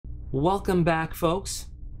Welcome back, folks.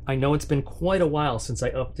 I know it's been quite a while since I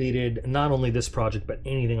updated not only this project, but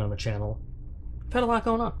anything on the channel. I've had a lot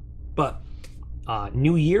going on, but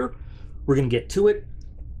new year, we're going to get to it.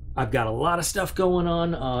 I've got a lot of stuff going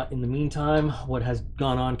on. In the meantime, what has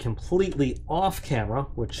gone on completely off camera,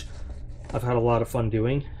 which I've had a lot of fun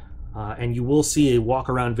doing, and you will see a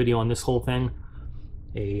walk-around video on this whole thing,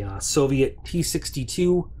 a Soviet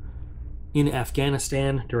T-62 in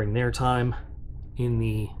Afghanistan during their time in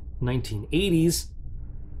the 1980s.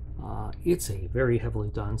 It's a very heavily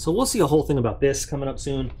done. So we'll see a whole thing about this coming up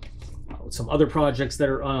soon. Some other projects that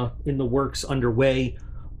are in the works, underway,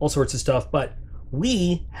 all sorts of stuff. But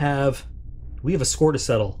we have a score to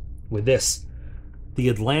settle with this. The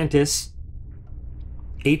Atlantis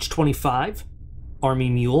H-25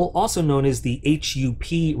 Army Mule, also known as the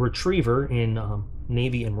HUP Retriever in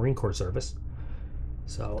Navy and Marine Corps service.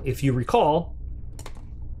 So if you recall,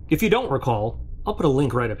 if you don't recall, I'll put a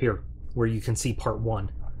link right up here where you can see part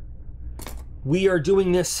one. We are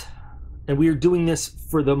doing this, and we are doing this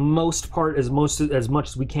for the most part as much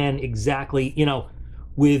as we can, exactly, you know,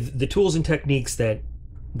 with the tools and techniques that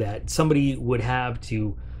somebody would have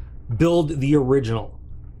to build the original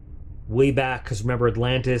way back. Because remember,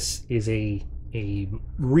 Atlantis is a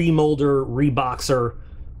remolder, reboxer,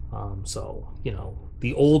 so you know,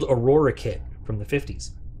 the old Aurora kit from the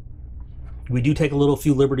 50s. We do take a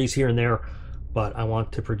few liberties here and there, but I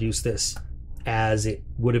want to produce this as it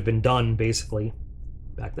would have been done basically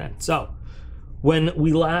back then. So when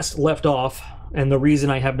we last left off, and the reason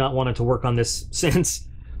I have not wanted to work on this since,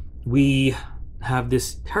 we have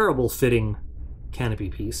this terrible fitting canopy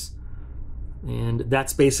piece, and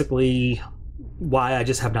that's basically why I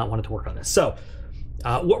just have not wanted to work on this. So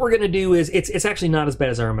what we're going to do is, it's actually not as bad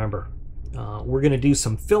as I remember. We're going to do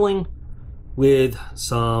some filling with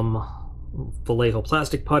some Vallejo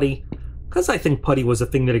plastic putty, because I think putty was a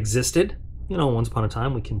thing that existed. You know, once upon a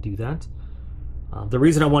time, we can do that. The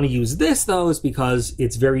reason I want to use this, though, is because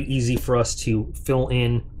it's very easy for us to fill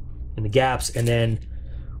in the gaps, and then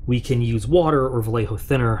we can use water or Vallejo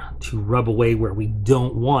thinner to rub away where we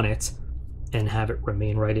don't want it and have it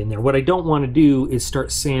remain right in there. What I don't want to do is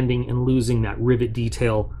start sanding and losing that rivet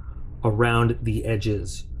detail around the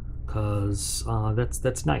edges, because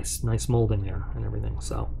that's nice molding there and everything.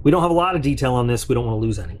 So we don't have a lot of detail on this. We don't want to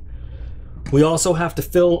lose any. We also have to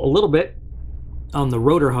fill a little bit on the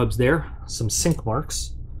rotor hubs there, some sink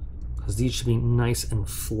marks, because these should be nice and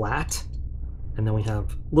flat. And then we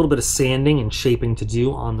have a little bit of sanding and shaping to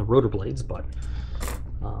do on the rotor blades, but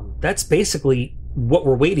that's basically what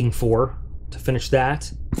we're waiting for to finish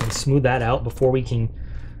that and smooth that out before we can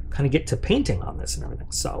kind of get to painting on this and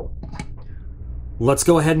everything. So let's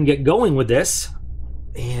go ahead and get going with this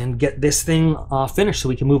and get this thing finished so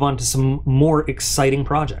we can move on to some more exciting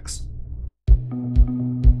projects.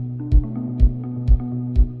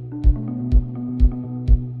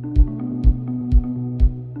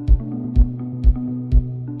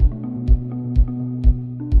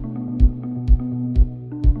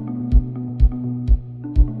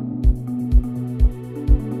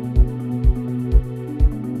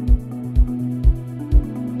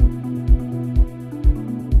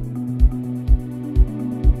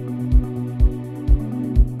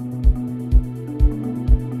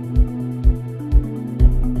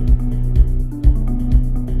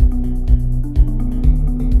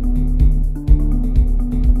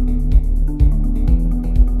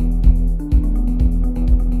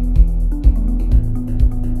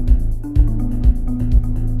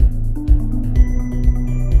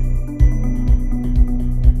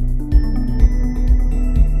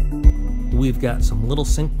 We've got some little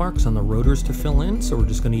sink marks on the rotors to fill in, so we're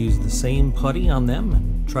just going to use the same putty on them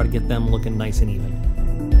and try to get them looking nice and even.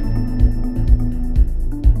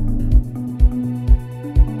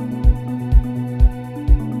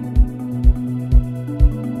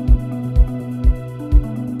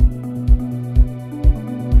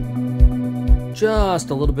 Just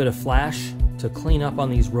a little bit of flash to clean up on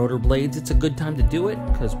these rotor blades. It's a good time to do it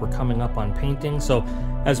because we're coming up on painting. So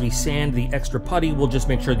as we sand the extra putty, we'll just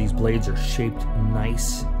make sure these blades are shaped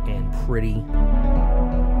nice and pretty.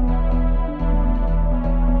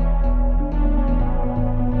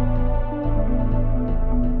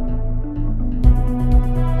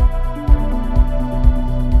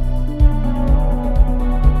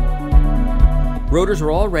 Rotors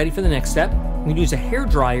are all ready for the next step. I'm going to use a hair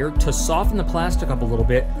dryer to soften the plastic up a little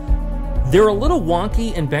bit. They're a little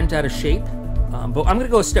wonky and bent out of shape, but I'm going to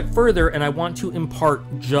go a step further, and I want to impart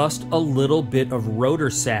just a little bit of rotor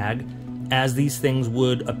sag as these things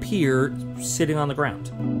would appear sitting on the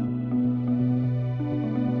ground.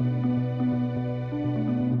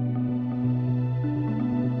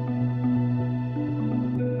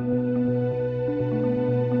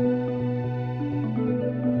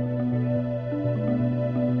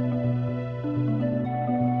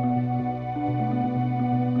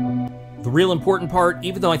 real important part,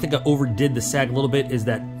 even though I think I overdid the sag a little bit, is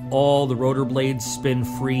that all the rotor blades spin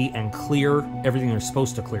free and clear everything they're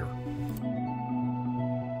supposed to clear.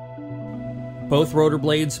 Both rotor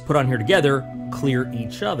blades put on here together clear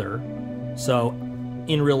each other, so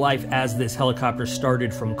in real life, as this helicopter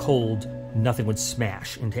started from cold, nothing would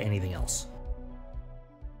smash into anything else.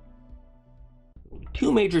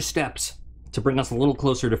 Two major steps to bring us a little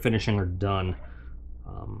closer to finishing are done.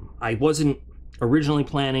 I wasn't originally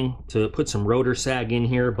planning to put some rotor sag in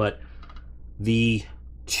here, but the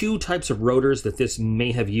two types of rotors that this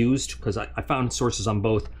may have used, because I found sources on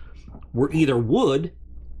both, were either wood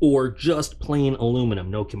or just plain aluminum,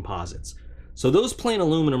 no composites. So those plain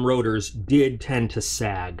aluminum rotors did tend to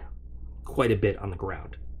sag quite a bit on the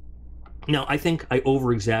ground. Now, I think I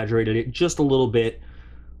over-exaggerated it just a little bit,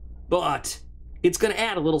 but it's going to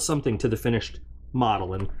add a little something to the finished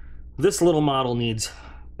model, and this little model needs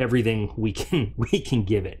everything we can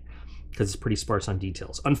give it, because it's pretty sparse on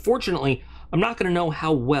details. Unfortunately, I'm not going to know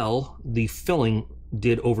how well the filling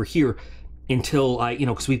did over here until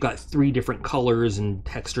because we've got 3 different colors and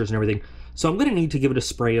textures and everything. So I'm going to need to give it a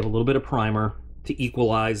spray of a little bit of primer to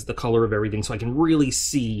equalize the color of everything so I can really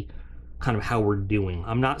see kind of how we're doing.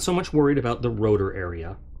 I'm not so much worried about the rotor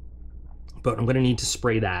area, but I'm going to need to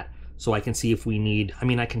spray that so I can see if we need,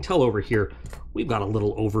 I can tell over here we've got a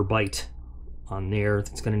little overbite on there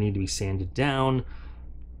that's going to need to be sanded down.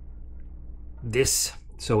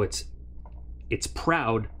 So it's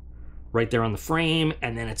proud right there on the frame,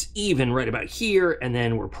 and then it's even right about here, and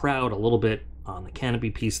then we're proud a little bit on the canopy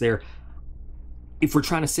piece there. If we're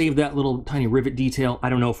trying to save that little tiny rivet detail, I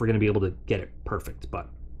don't know if we're going to be able to get it perfect, but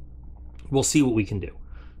we'll see what we can do.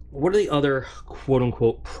 What are the other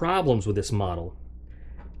quote-unquote problems with this model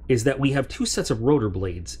is that we have 2 sets of rotor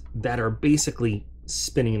blades that are basically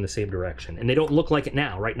spinning in the same direction, and they don't look like it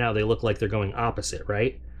now. Right now they look like they're going opposite,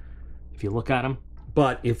 right? If you look at them.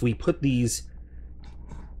 But if we put these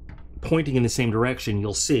pointing in the same direction,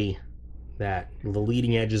 you'll see that the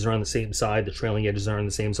leading edges are on the same side, the trailing edges are on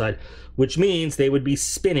the same side, which means they would be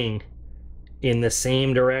spinning in the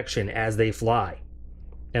same direction as they fly.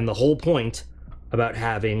 And the whole point about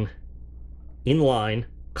having inline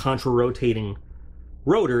contra-rotating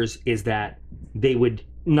rotors is that they would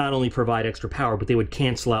not only provide extra power, but they would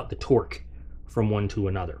cancel out the torque from one to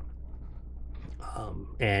another.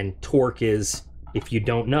 And torque is, if you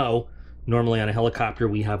don't know, normally on a helicopter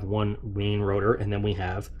we have one main rotor and then we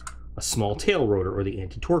have a small tail rotor, or the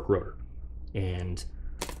anti-torque rotor. And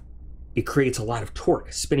it creates a lot of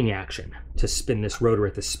torque, spinning action, to spin this rotor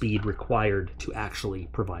at the speed required to actually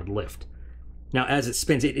provide lift. Now, as it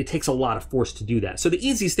spins, it takes a lot of force to do that. So the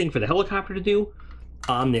easiest thing for the helicopter to do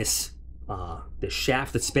on this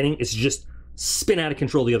shaft that's spinning is just spin out of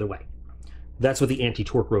control the other way. That's what the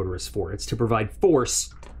anti-torque rotor is for. It's to provide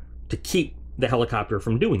force to keep the helicopter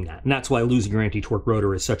from doing that. And that's why losing your anti-torque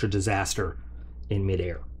rotor is such a disaster in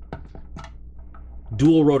midair.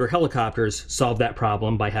 Dual rotor helicopters solve that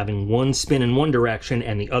problem by having one spin in one direction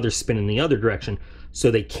and the other spin in the other direction,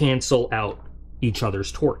 so they cancel out each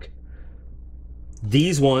other's torque.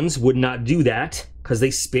 These ones would not do that because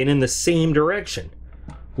they spin in the same direction,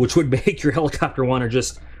 which would make your helicopter want to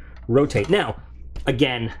just rotate. Now,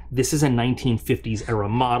 again, this is a 1950s era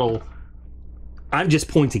model. I'm just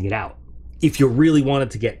pointing it out. If you really wanted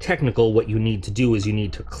to get technical, what you need to do is you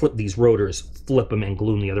need to clip these rotors, flip them, and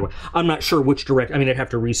glue them the other way. I'm not sure which direction. I'd have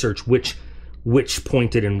to research which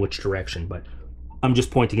pointed in which direction, but I'm just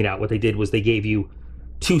pointing it out. What they did was they gave you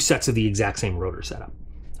 2 sets of the exact same rotor setup.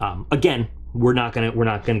 Again, we're not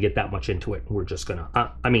gonna get that much into it. We're just gonna.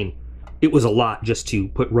 It was a lot just to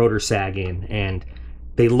put rotor sag in, and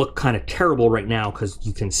they look kind of terrible right now because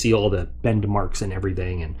you can see all the bend marks and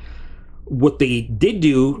everything. And what they did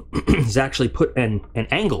do is actually put an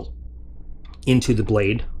angle into the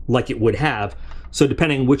blade like it would have. So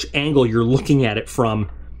depending which angle you're looking at it from,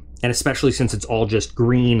 and especially since it's all just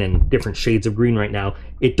green and different shades of green right now,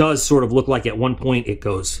 it does sort of look like at one point it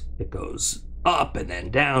goes up and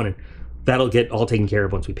then down, and that'll get all taken care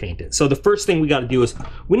of once we paint it. So the first thing we got to do is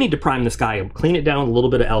we need to prime this guy up, clean it down with a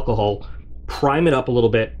little bit of alcohol, prime it up a little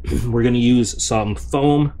bit. We're going to use some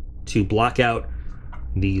foam to block out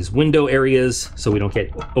these window areas so we don't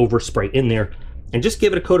get overspray in there, and just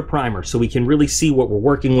give it a coat of primer so we can really see what we're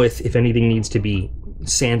working with, if anything needs to be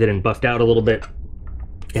sanded and buffed out a little bit,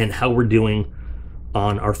 and how we're doing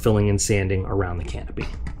on our filling and sanding around the canopy.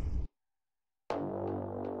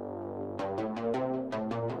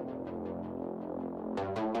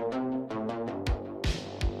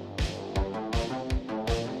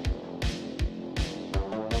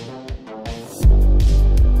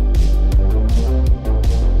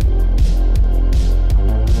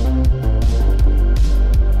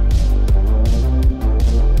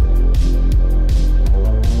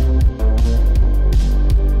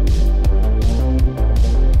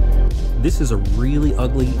 this is a really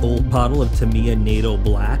ugly old bottle of Tamiya NATO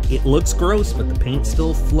Black. It looks gross, but the paint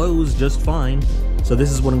still flows just fine. So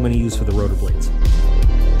this is what I'm going to use for the rotor blades.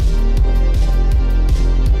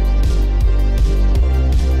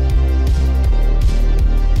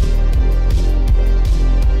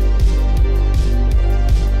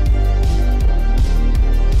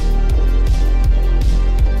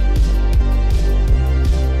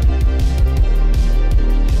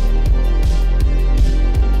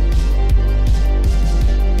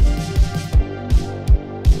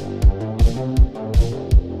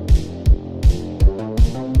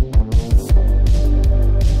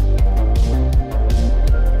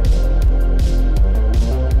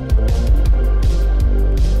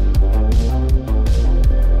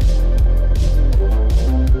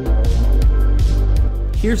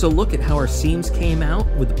 Here's a look at how our seams came out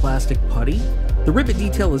with the plastic putty. The rivet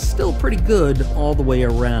detail is still pretty good all the way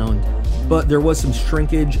around, but there was some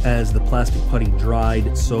shrinkage as the plastic putty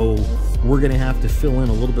dried, so we're gonna have to fill in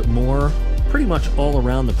a little bit more, pretty much all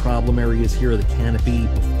around the problem areas here of the canopy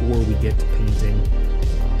before we get to painting.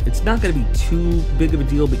 It's not gonna be too big of a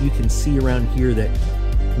deal, but you can see around here that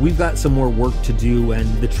we've got some more work to do, and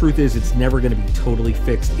the truth is it's never going to be totally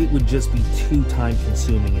fixed. It would just be too time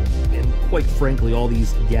consuming, and quite frankly, all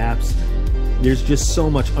these gaps, there's just so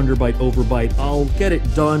much underbite, overbite. I'll get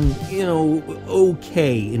it done, you know,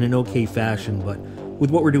 okay, in an okay fashion, but with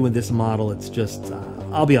what we're doing with this model, it's just,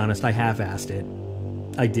 I'll be honest, I half-assed it.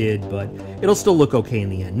 I did, but it'll still look okay in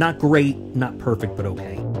the end. Not great, not perfect, but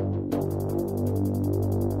okay.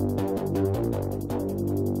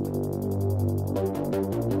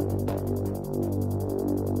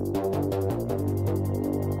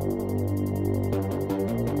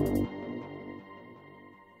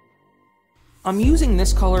 I'm using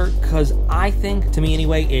this color because I think, to me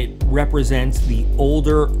anyway, it represents the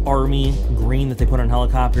older Army green that they put on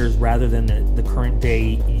helicopters rather than the current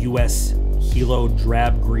day US Hilo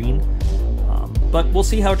drab green. But we'll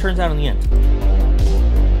see how it turns out in the end.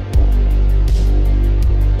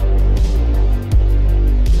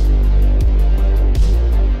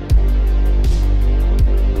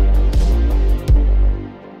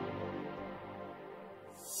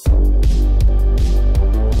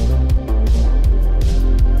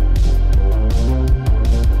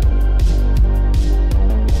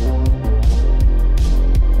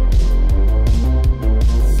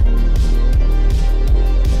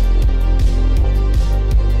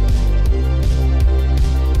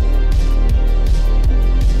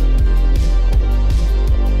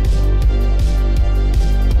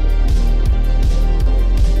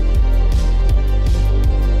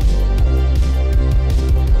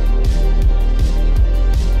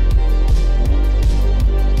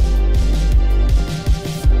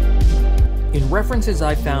 References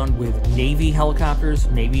I found with Navy helicopters,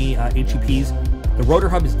 Navy HEPs, the rotor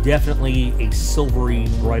hub is definitely a silvery,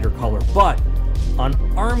 brighter color, but on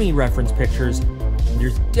Army reference pictures,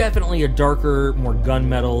 there's definitely a darker, more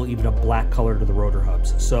gunmetal, even a black color to the rotor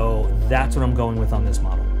hubs. So that's what I'm going with on this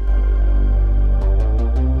model.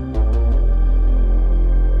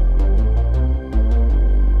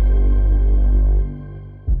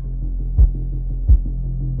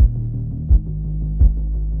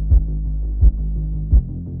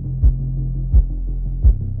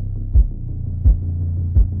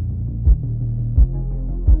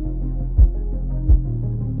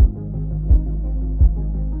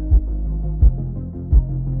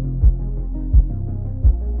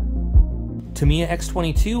 Tamiya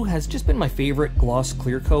X-22 has just been my favorite gloss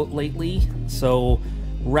clear coat lately, so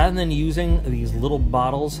rather than using these little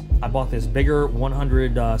bottles, I bought this bigger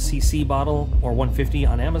 100cc bottle, or 150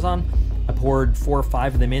 on Amazon. I poured 4 or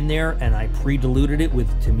 5 of them in there, and I pre-diluted it with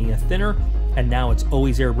Tamiya thinner, and now it's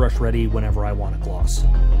always airbrush ready whenever I want a gloss.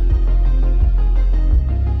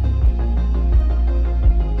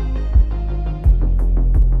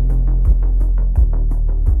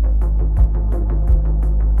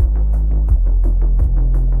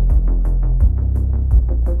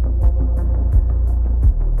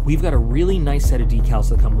 We've got a really nice set of decals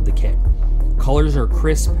that come with the kit. Colors are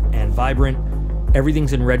crisp and vibrant,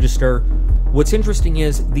 everything's in register. What's interesting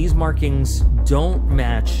is these markings don't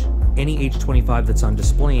match any H-25 that's on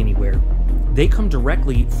display anywhere. They come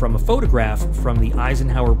directly from a photograph from the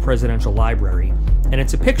Eisenhower Presidential Library, and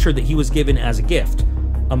it's a picture that he was given as a gift,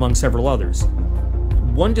 among several others.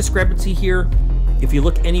 One discrepancy here, if you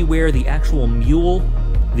look anywhere, the actual Mule,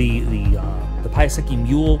 the Piasecki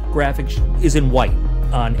Mule graphic is in white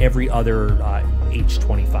on every other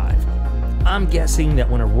H-25. I'm guessing that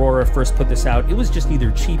when Aurora first put this out, it was just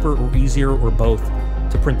either cheaper or easier or both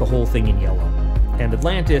to print the whole thing in yellow. and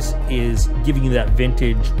Atlantis is giving you that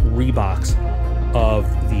vintage rebox of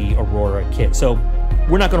the Aurora kit. So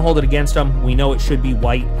we're not going to hold it against them. We know it should be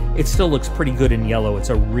white. It still looks pretty good in yellow. It's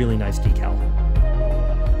a really nice decal.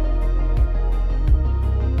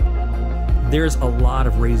 There's a lot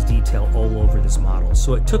of raised detail all over this model,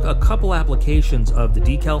 so it took a couple applications of the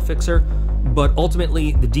decal fixer, but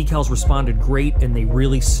ultimately the decals responded great and they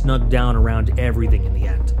really snugged down around everything in the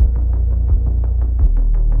end.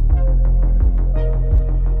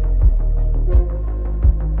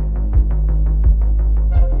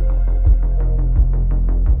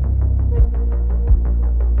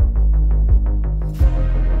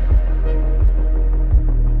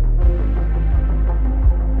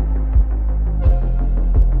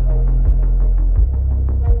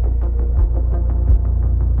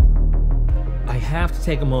 Have to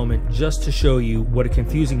take a moment just to show you what a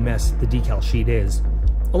confusing mess the decal sheet is,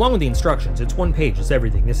 along with the instructions. It's one page, it's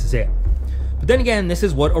everything, this is it. But then again, this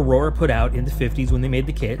is what Aurora put out in the 50s when they made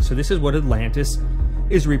the kit, so this is what Atlantis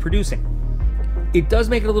is reproducing. It does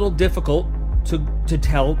make it a little difficult to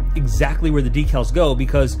tell exactly where the decals go,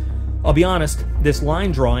 because I'll be honest, this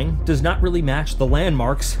line drawing does not really match the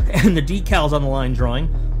landmarks, and the decals on the line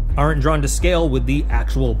drawing aren't drawn to scale with the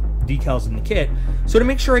actual decals in the kit. So to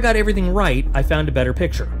make sure I got everything right, I found a better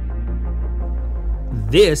picture.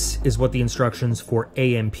 This is what the instructions for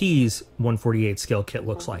AMP's 148 scale kit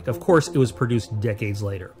looks like. Of course, it was produced decades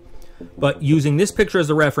later. But using this picture as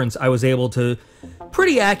a reference, I was able to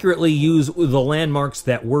pretty accurately use the landmarks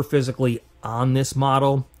that were physically on this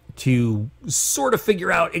model to sort of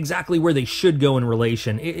figure out exactly where they should go in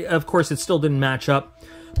relation. Of course, it still didn't match up,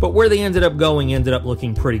 but where they ended up going ended up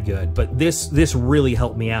looking pretty good. But this really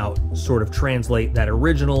helped me out, sort of translate that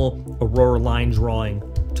original Aurora line drawing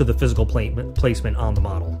to the physical placement on the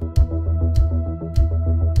model.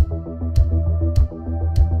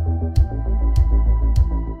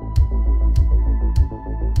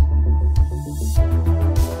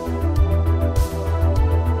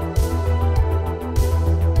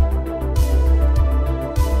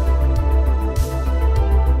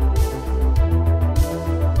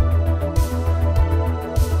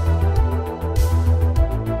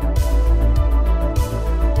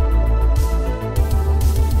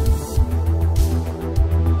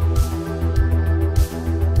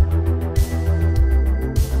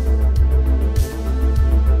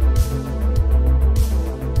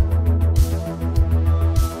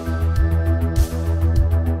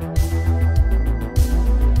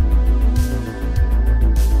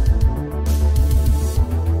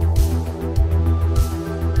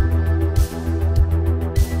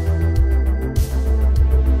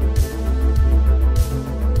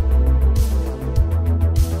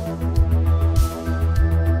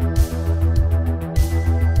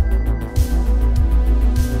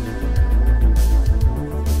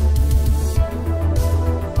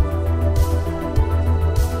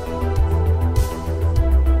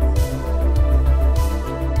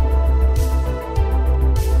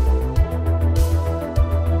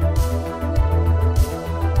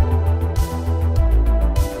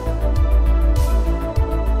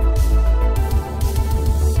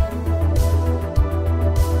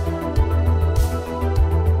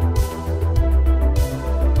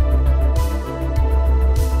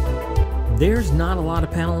 There's not a lot of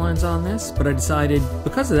panel lines on this, but I decided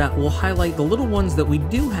because of that, we'll highlight the little ones that we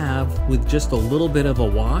do have with just a little bit of a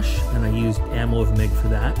wash, and I used Ammo of MIG for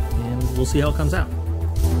that, and we'll see how it comes out.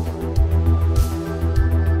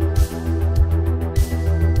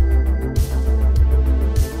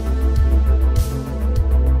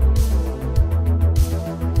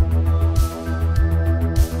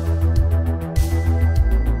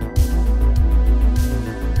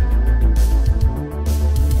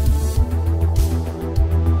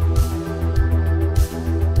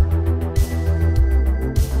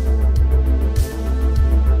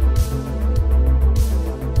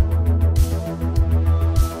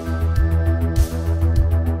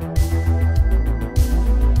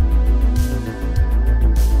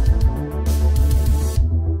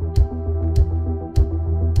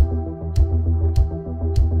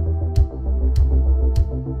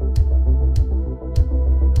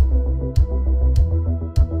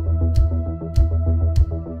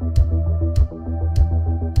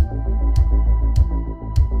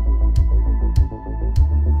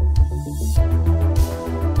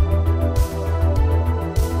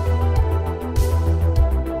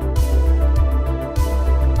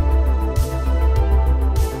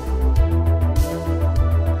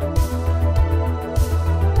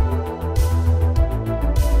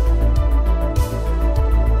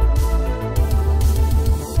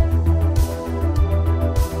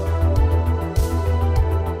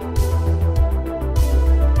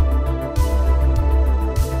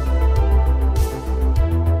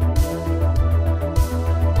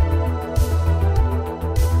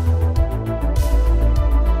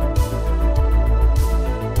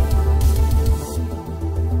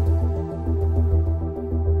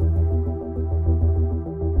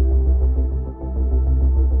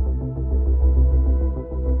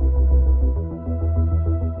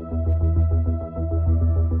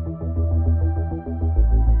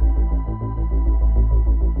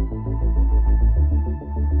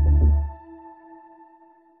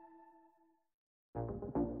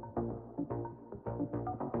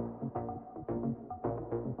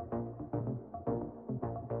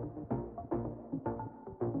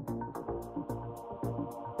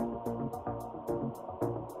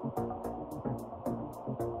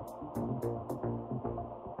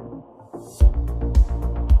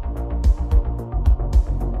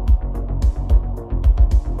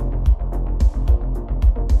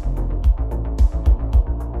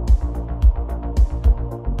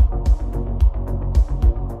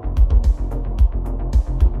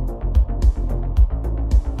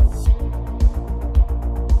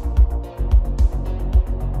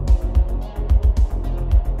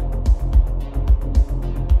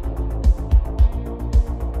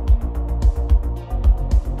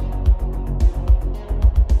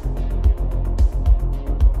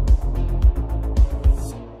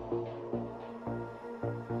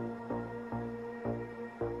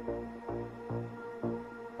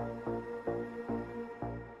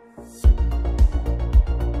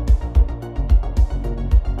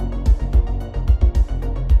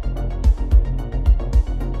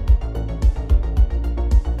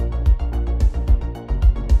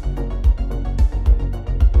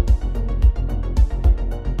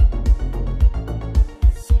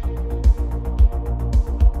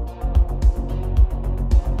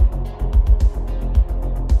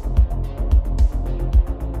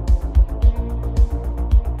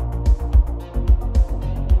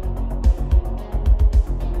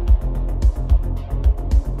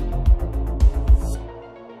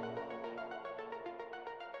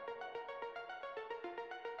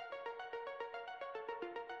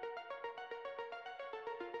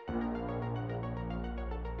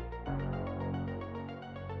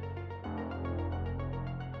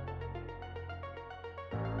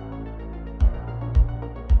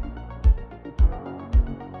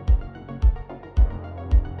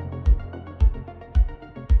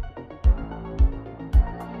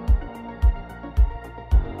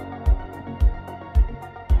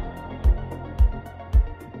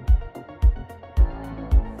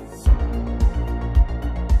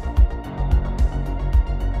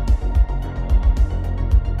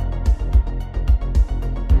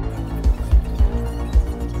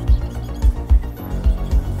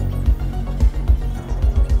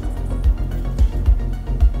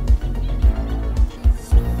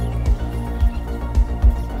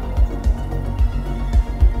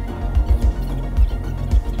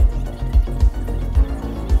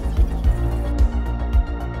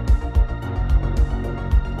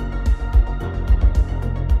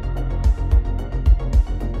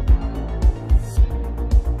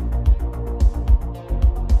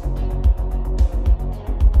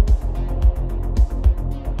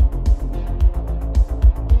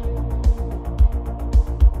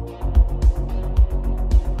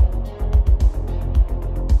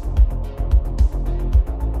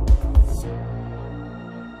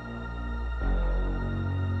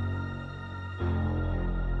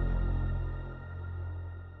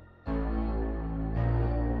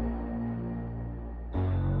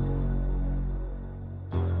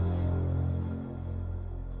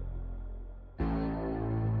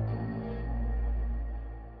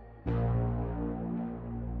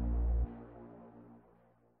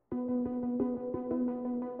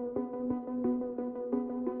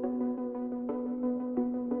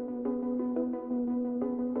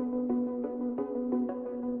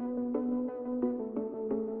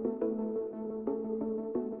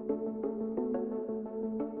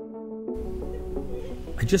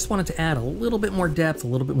 I just wanted to add a little bit more depth, a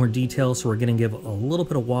little bit more detail, so we're going to give a little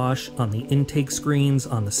bit of wash on the intake screens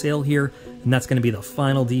on the sail here, and that's going to be the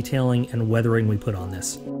final detailing and weathering we put on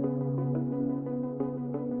this.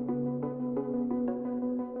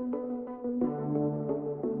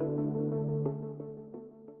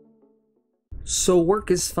 So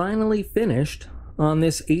work is finally finished on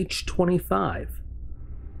this H-25.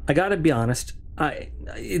 I gotta be honest,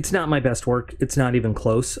 it's not my best work. It's not even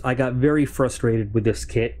close. I got very frustrated with this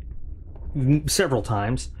kit several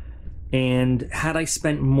times, and had I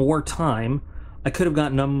spent more time, I could have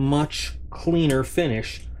gotten a much cleaner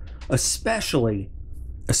finish, especially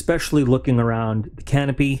looking around the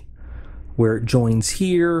canopy, where it joins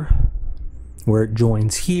here, where it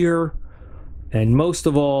joins here, and most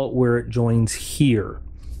of all, where it joins here.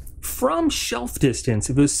 From shelf distance,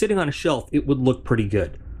 if it was sitting on a shelf, it would look pretty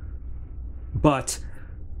good. But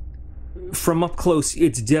from up close,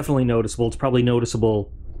 it's definitely noticeable. It's probably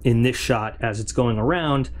noticeable in this shot as it's going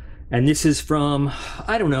around. And this is from,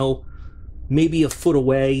 I don't know, maybe a foot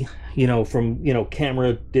away, you know, from, you know,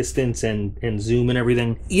 camera distance and zoom and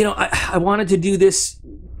everything. You know, I wanted to do this,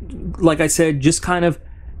 like I said, just kind of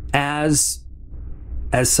as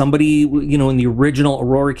somebody, you know, in the original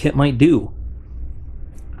Aurora kit might do.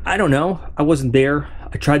 I don't know. I wasn't there.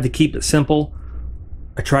 I tried to keep it simple.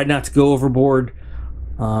 I tried not to go overboard.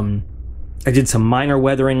 I did some minor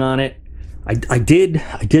weathering on it. I did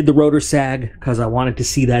the rotor sag because I wanted to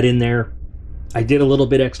see that in there. I did a little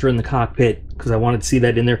bit extra in the cockpit because I wanted to see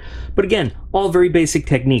that in there. But again, all very basic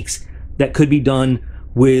techniques that could be done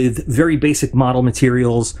with very basic model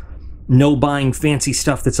materials. No buying fancy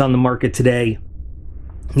stuff that's on the market today.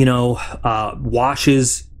 You know,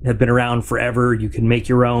 washes have been around forever. You can make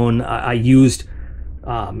your own. I used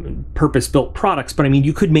purpose-built products, but I mean,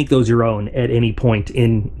 you could make those your own at any point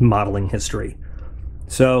in modeling history.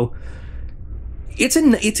 So it's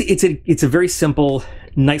a very simple,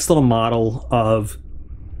 nice little model of,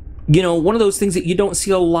 you know, one of those things that you don't see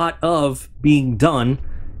a lot of being done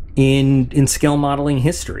in scale modeling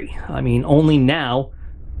history. I mean, only now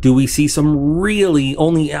do we see some really,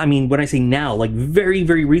 I mean, when I say now, like very,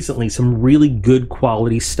 very recently, some really good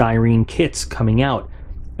quality styrene kits coming out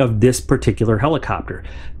of this particular helicopter.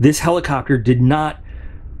 This helicopter did not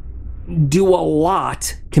do a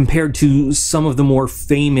lot compared to some of the more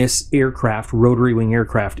famous aircraft, rotary wing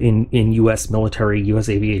aircraft in U.S. military, U.S.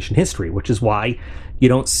 aviation history, which is why you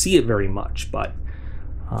don't see it very much. But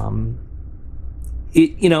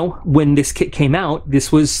you know, when this kit came out,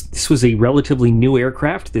 this was a relatively new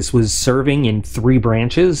aircraft. This was serving in 3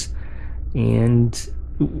 branches, and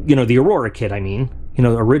you know, the Aurora kit, I mean, you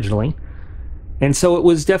know, originally, and so it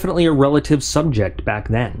was definitely a relative subject back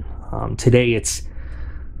then. Today, it's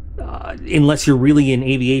unless you're really an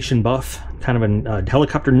aviation buff, kind of a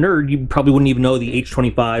helicopter nerd, you probably wouldn't even know the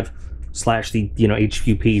H-25 / the, you know,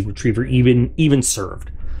 HUP retriever even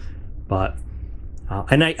served, but.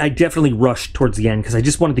 And I definitely rushed towards the end because I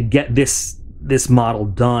just wanted to get this model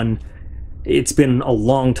done. It's been a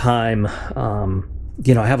long time.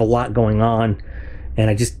 You know, I have a lot going on, and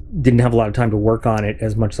I just didn't have a lot of time to work on it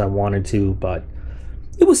as much as I wanted to, but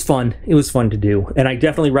it was fun. It was fun to do, and I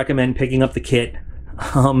definitely recommend picking up the kit.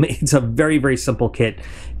 It's a very, very simple kit,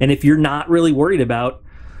 and if you're not really worried about,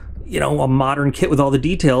 you know, a modern kit with all the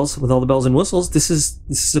details, with all the bells and whistles, this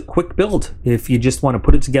is a quick build. If you just want to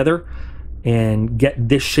put it together and get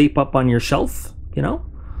this shape up on your shelf, you know.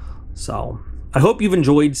 So I hope you've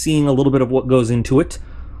enjoyed seeing a little bit of what goes into it.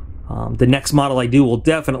 The next model I do will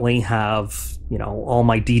definitely have, you know, all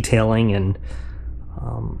my detailing and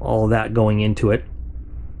all of that going into it.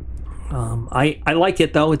 I like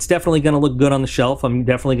it though. It's definitely going to look good on the shelf. I'm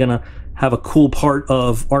definitely going to have a cool part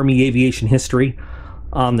of Army aviation history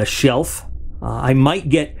on the shelf. I might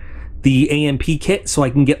get the AMP kit so I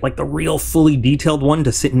can get like the real fully detailed one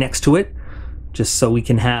to sit next to it, just so we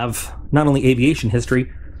can have not only aviation history,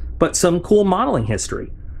 but some cool modeling history,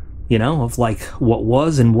 you know, of like what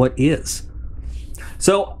was and what is.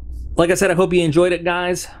 So, like I said, I hope you enjoyed it,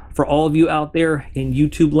 guys. For all of you out there in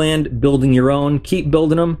YouTube land building your own, keep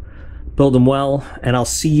building them, build them well, and I'll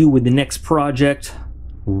see you with the next project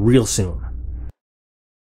real soon.